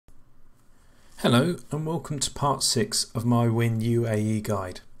Hello and welcome to part 6 of my WinUAE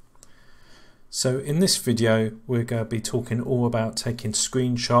guide. So in this video we're going to be talking all about taking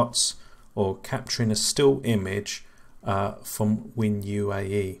screenshots or capturing a still image from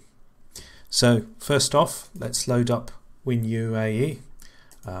WinUAE. So first off, let's load up WinUAE.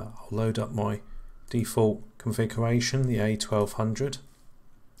 I'll load up my default configuration, the A1200,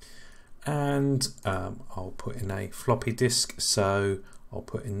 and I'll put in a floppy disk, so I'll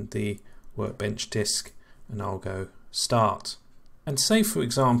put in the workbench disk and I'll go start. And say for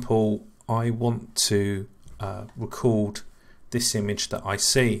example I want to record this image that I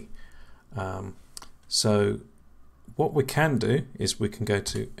see. So what we can do is we can go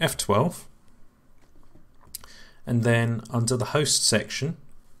to F12 and then under the host section,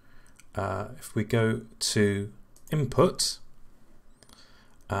 if we go to input,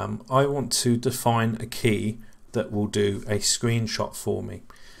 I want to define a key that will do a screenshot for me.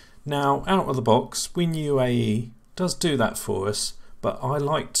 Now out of the box, WinUAE does do that for us, but I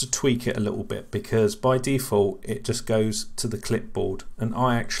like to tweak it a little bit because by default it just goes to the clipboard and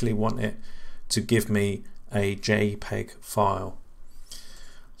I actually want it to give me a JPEG file.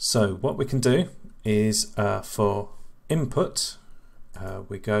 So what we can do is for input,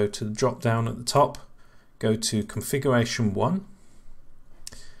 we go to the drop down at the top, go to configuration 1,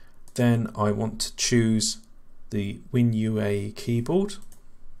 then I want to choose the WinUAE keyboard,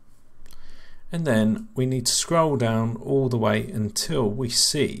 and then we need to scroll down all the way until we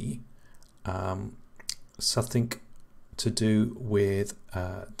see something to do with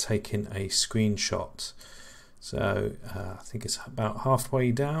taking a screenshot. So I think it's about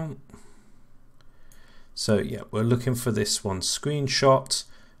halfway down. So yeah, we're looking for this one, screenshot,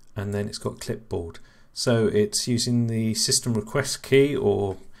 and then it's got clipboard. So it's using the system request key,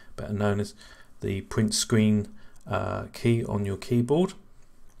 or better known as the print screen key on your keyboard.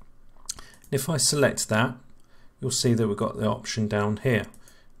 If I select that, you'll see that we've got the option down here,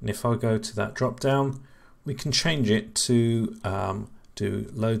 and if I go to that drop down, we can change it to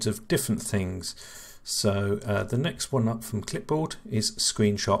do loads of different things. So the next one up from clipboard is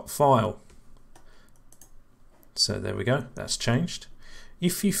screenshot file. So there we go, that's changed.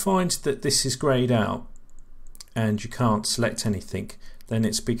 If you find that this is grayed out and you can't select anything, then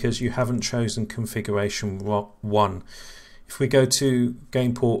it's because you haven't chosen configuration 1. If we go to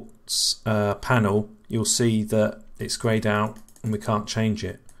GamePort's panel, you'll see that it's grayed out and we can't change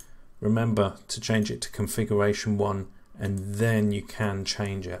it. Remember to change it to configuration 1 and then you can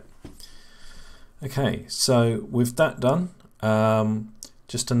change it. Okay, so with that done,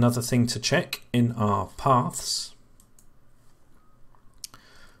 just another thing to check in our paths.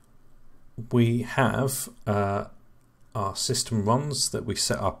 We have our system runs that we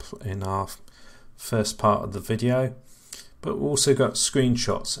set up in our first part of the video, but we've also got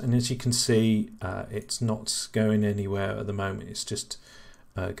screenshots, and as you can see it's not going anywhere at the moment, it's just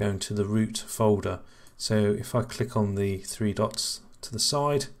going to the root folder. So if I click on the 3 dots to the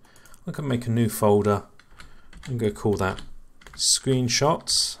side, I can make a new folder and go call that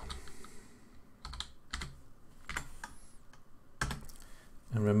screenshots,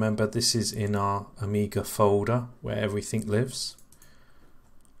 and remember this is in our Amiga folder where everything lives.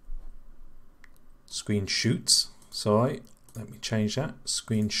 Screenshots, sorry, let me change that,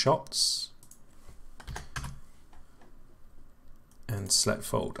 screenshots, and select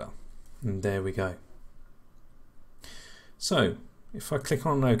folder, and there we go. So if I click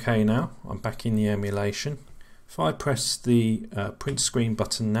on OK now, I'm back in the emulation. If I press the print screen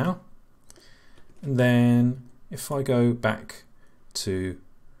button now, and then if I go back to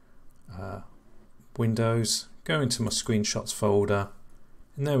Windows, go into my screenshots folder,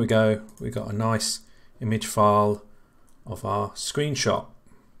 and there we go, we got a nice image file of our screenshot.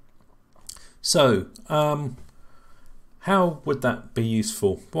 So how would that be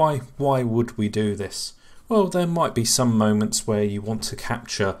useful? Why would we do this? Well, there might be some moments where you want to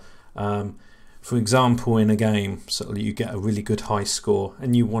capture, for example in a game, so that you get a really good high score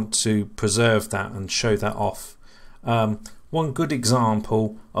and you want to preserve that and show that off. One good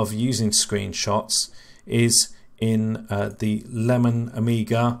example of using screenshots is in the Lemon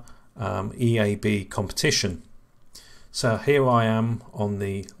Amiga EAB Competition. So here I am on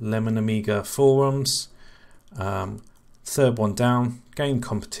the Lemon Amiga forums, third one down, game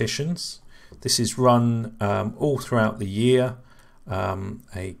competitions. This is run all throughout the year.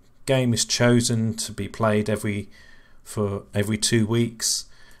 A game is chosen to be played every 2 weeks,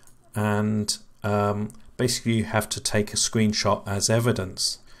 and basically you have to take a screenshot as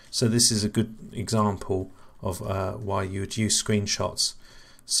evidence. So this is a good example of why you would use screenshots.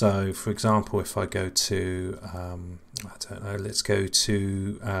 So for example, if I go to I don't know, let's go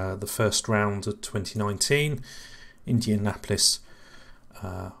to the first round of 2019, Indianapolis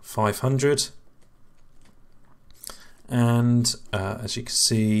 500, and as you can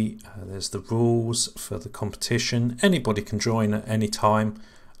see, there's the rules for the competition. Anybody can join at any time.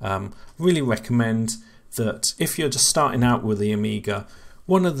 Really recommend that if you're just starting out with the Amiga,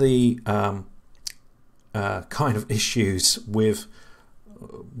 one of the kind of issues with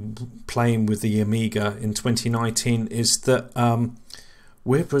playing with the Amiga in 2019 is that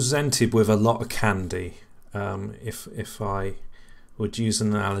we're presented with a lot of candy. If I would use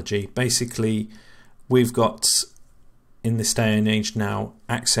an analogy, basically we've got, in this day and age now,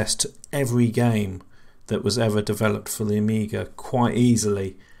 access to every game that was ever developed for the Amiga quite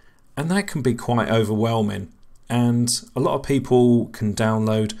easily, and that can be quite overwhelming. And a lot of people can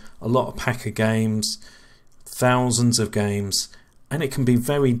download a lot of pack of games, thousands of games, and it can be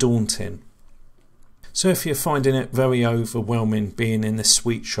very daunting. So if you're finding it very overwhelming being in this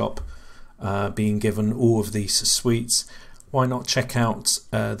sweet shop, being given all of these sweets, why not check out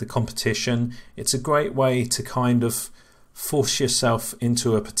the competition? It's a great way to kind of force yourself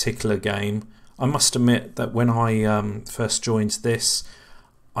into a particular game. I must admit that when I first joined this,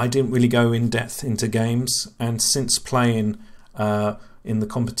 I didn't really go in depth into games, and since playing in the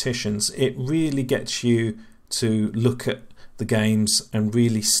competitions, it really gets you to look at the games and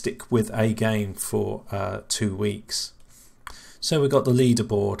really stick with a game for 2 weeks. So we've got the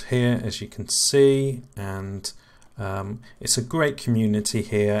leaderboard here, as you can see, and it's a great community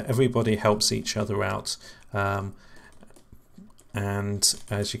here. Everybody helps each other out, and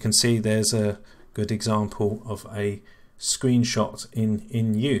as you can see, there's a good example of a screenshot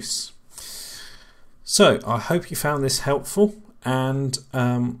in use. So I hope you found this helpful, and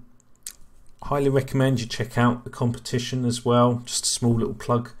highly recommend you check out the competition as well. Just a small little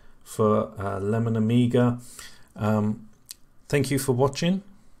plug for Lemon Amiga. Thank you for watching,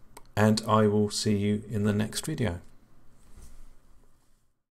 and I will see you in the next video.